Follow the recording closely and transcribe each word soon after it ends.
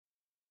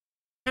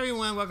Hey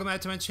everyone, welcome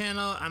back to my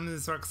channel. I'm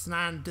Ms.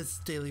 Rox9. This is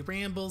Daily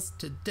Rambles.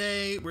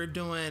 Today we're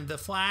doing The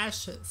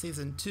Flash,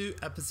 Season 2,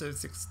 Episode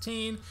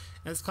 16,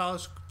 and it's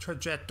called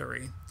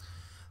Trajectory.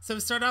 So we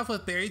start off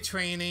with Barry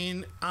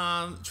training,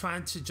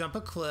 trying to jump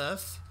a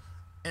cliff,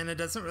 and it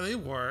doesn't really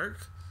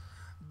work.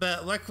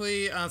 But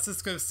luckily,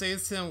 Cisco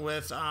saves him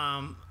with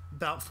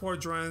about 4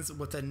 drones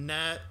with a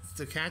net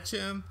to catch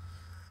him.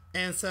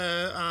 And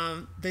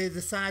so they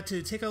decide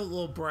to take a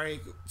little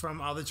break from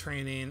all the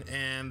training,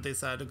 and they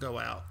decide to go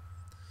out.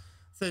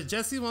 So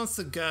Jesse wants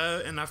to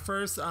go, and at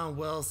first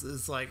Wells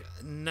is like,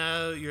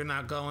 no, you're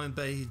not going,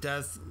 but he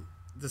does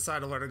decide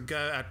to let her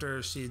go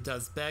after she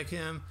does beg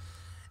him.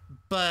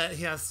 But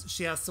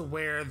she has to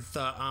wear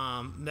the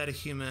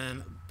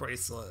metahuman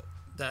bracelet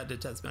that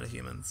detects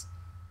metahumans.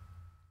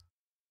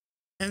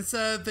 And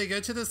so they go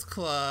to this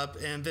club,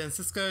 and then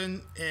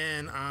Cisco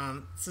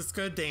and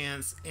Cisco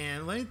dance,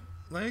 and let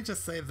me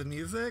just say, the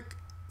music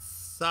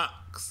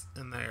sucks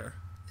in there.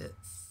 It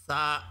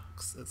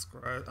sucks. It's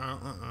gross.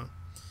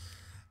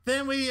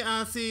 Then we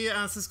see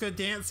Cisco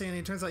dancing, and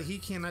it turns out he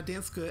cannot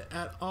dance good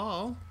at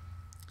all.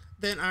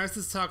 Then Iris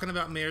is talking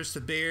about marriage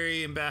to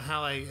Barry and about how,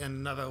 like, in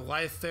another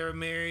life they were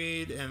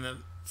married, and the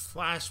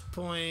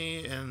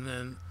flashpoint, and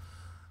then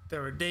they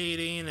were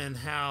dating, and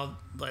how,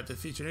 like, the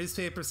future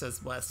newspaper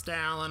says West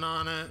Allen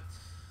on it.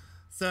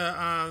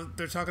 So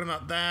they're talking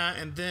about that,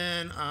 and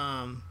then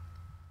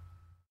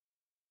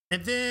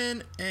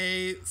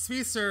a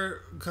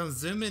speedster comes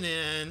zooming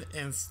in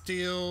and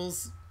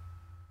steals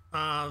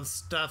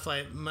stuff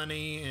like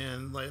money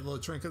and like little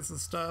trinkets and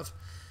stuff,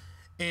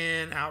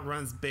 and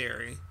outruns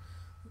Barry.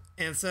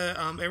 And so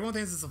everyone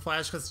thinks it's a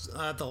Flash because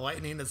the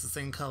lightning is the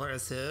same color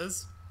as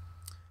his.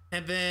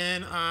 And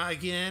then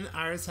again,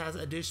 Iris has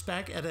a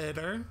douchebag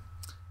editor,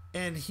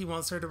 and he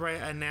wants her to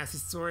write a nasty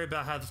story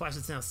about how the Flash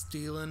is now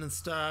stealing and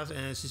stuff,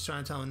 and she's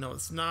trying to tell him no,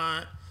 it's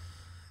not.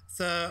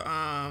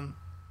 So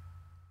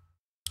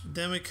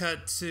then we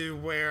cut to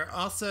where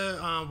also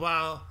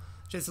while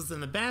Jason's in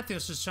the bathroom,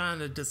 she's trying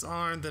to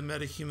disarm the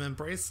metahuman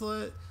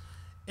bracelet,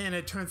 and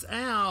it turns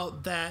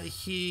out that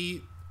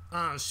she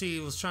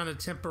was trying to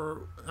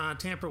tamper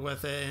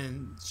with it,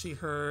 and she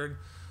heard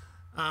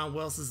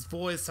Wells's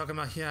voice talking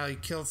about how he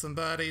killed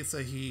somebody.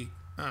 So she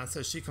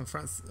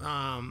confronts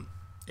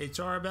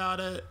HR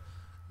about it,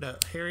 no,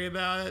 Harry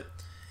about it,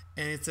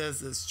 and he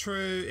says it's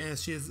true, and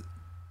she's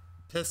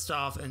pissed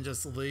off and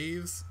just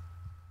leaves.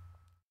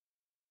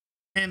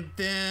 And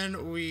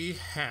then we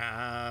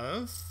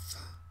have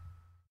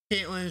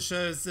Caitlin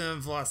shows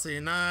them Velocity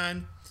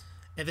 9,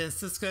 and then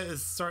Cisco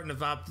is starting to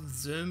vibe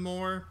Zoom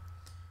more.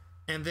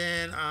 And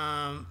then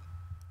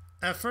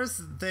at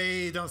first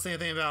they don't say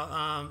anything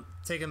about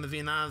taking the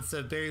V9,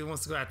 so Barry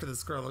wants to go after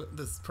this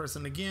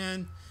person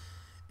again,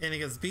 and he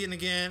gets beaten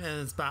again,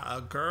 and it's by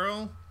a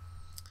girl.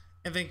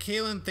 And then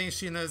Caitlin thinks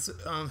she knows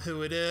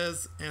who it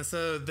is, and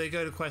so they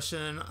go to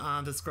question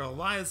this girl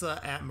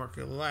Liza at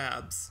Mercury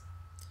Labs.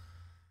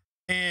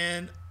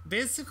 And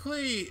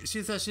basically,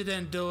 she says she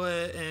didn't do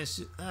it, and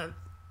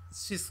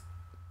she's.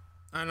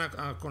 I'm not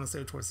going to say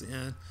it towards the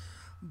end,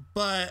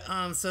 but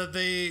so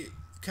they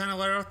kind of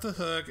let her off the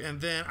hook, and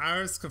then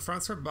Iris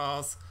confronts her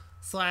boss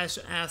 /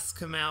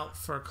 asks him out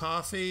for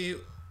coffee.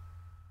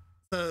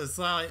 So it's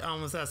like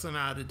almost asking him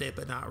out on a date,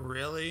 but not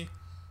really.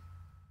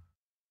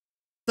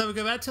 So we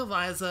go back to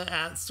Liza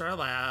at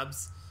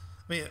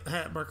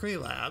at Mercury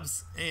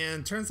Labs,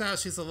 and turns out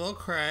she's a little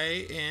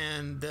cray,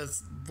 and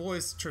this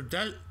voice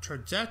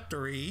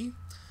trajectory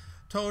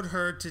told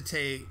her to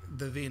take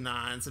the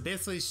V9. So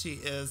basically she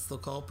is the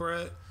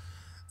culprit.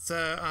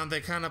 So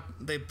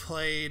they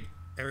played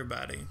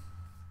everybody.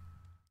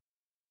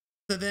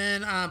 So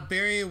then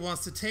Barry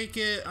wants to take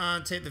the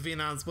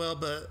V9 as well,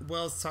 but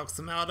Wells talks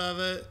him out of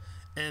it,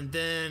 and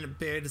then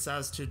Barry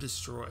decides to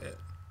destroy it.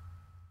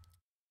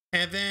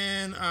 And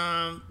then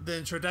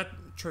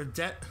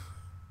Trajectory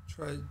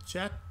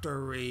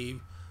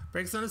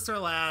breaks into Star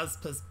Labs,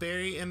 puts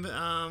Barry in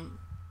the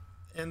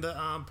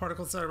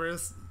particle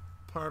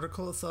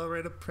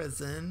accelerator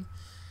prison,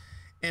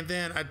 and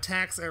then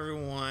attacks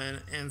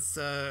everyone. And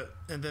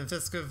then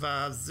Fisco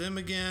vibes Zoom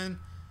again,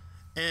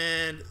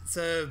 and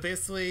so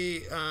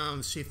basically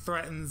she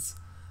threatens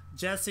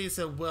Jesse,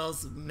 so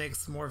Wells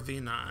makes more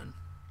V9.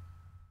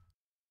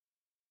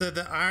 So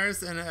the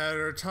Iris and the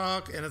editor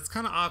talk, and it's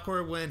kind of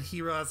awkward when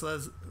he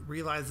realizes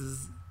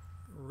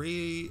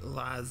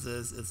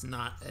it's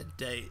not a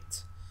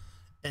date.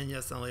 And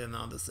yes, I'm leaving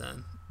all this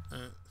in.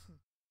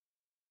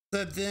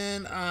 So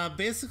then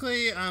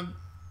basically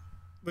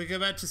we go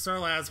back to Star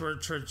Labs where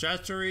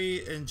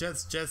Trajectory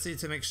injects Jesse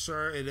to make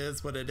sure it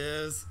is what it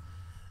is,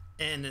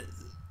 and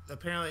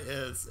apparently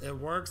it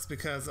works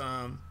because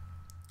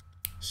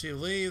she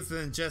leaves,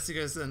 and Jesse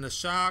goes into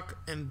shock,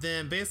 and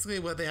then basically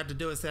what they have to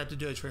do is they have to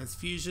do a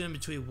transfusion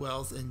between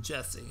Wells and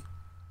Jesse.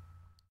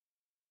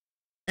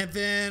 And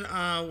then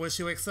when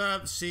she wakes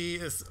up,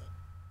 she's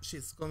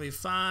going to be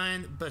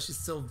fine, but she's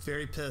still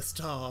very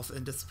pissed off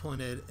and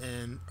disappointed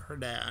in her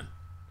dad.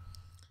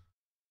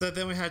 So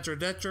then we had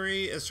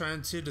Trajectory is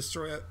trying to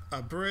destroy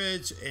a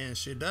bridge, and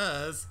she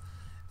does.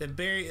 Then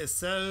Barry is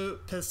so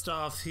pissed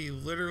off he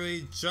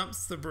literally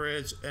jumps the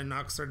bridge and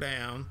knocks her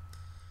down.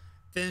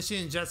 Then she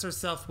injects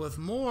herself with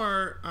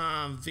more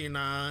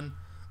V9,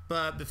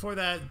 but before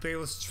that, Barry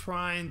was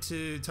trying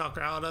to talk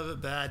her out of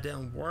it, but that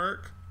didn't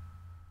work.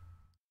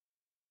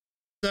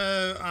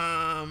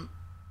 So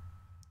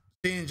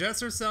she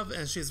injects herself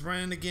and she's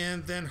running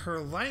again. Then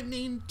her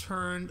lightning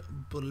turned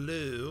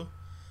blue,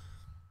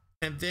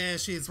 and then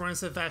she's running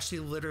so fast she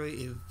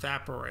literally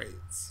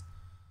evaporates.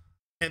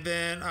 And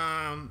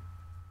then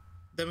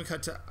we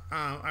cut to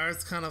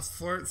Iris kind of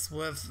flirts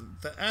with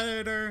the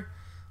editor,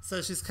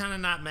 so she's kind of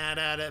not mad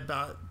at it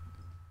about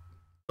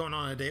going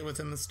on a date with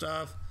him and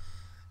stuff.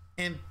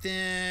 And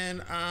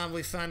then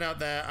we find out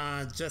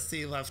that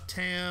Jesse left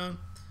town.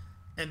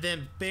 And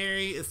then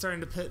Barry is starting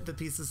to put the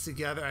pieces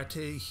together after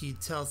he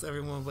tells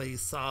everyone what he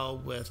saw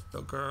with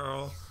the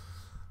girl,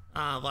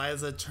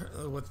 Liza,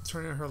 with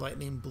turning her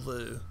lightning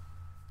blue.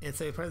 And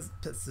so he puts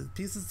the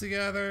pieces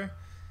together.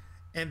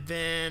 And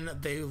then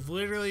they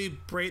literally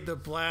break the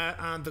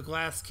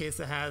glass case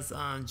that has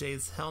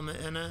Jay's helmet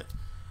in it.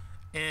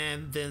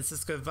 And then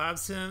Cisco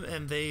vibes him,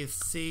 and they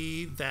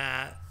see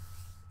that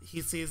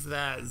he sees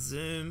that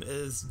Zoom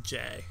is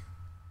Jay.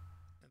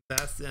 And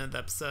that's the end of the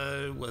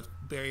episode, with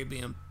Barry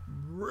being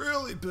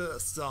really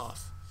pissed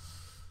off.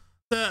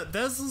 So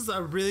this was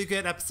a really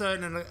good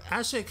episode, and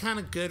actually a kind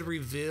of good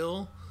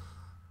reveal.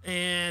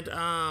 And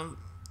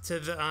to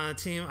the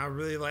team, I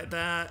really like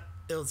that.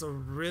 It was a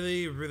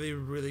really, really,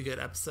 really good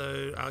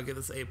episode. I'll give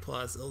this A+. It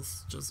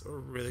was just a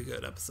really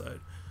good episode.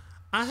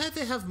 I hope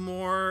they have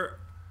more,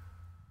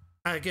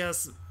 I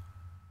guess,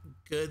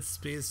 good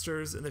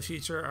speedsters in the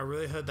future. I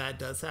really hope that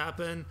does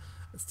happen.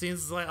 It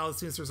seems like all the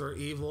speedsters are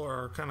evil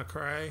or kind of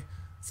cray.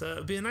 So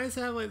it'd be nice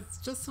to have like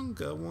just some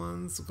good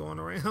ones going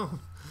around.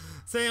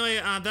 So anyway,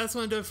 that's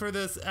going to do it for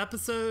this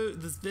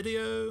episode, this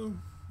video.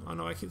 I don't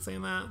know why I keep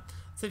saying that.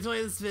 So if you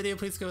like this video,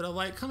 please give it a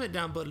like, comment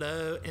down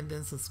below, and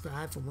then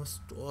subscribe for more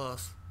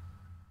stuff.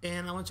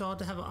 And I want y'all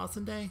to have an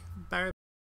awesome day. Bye.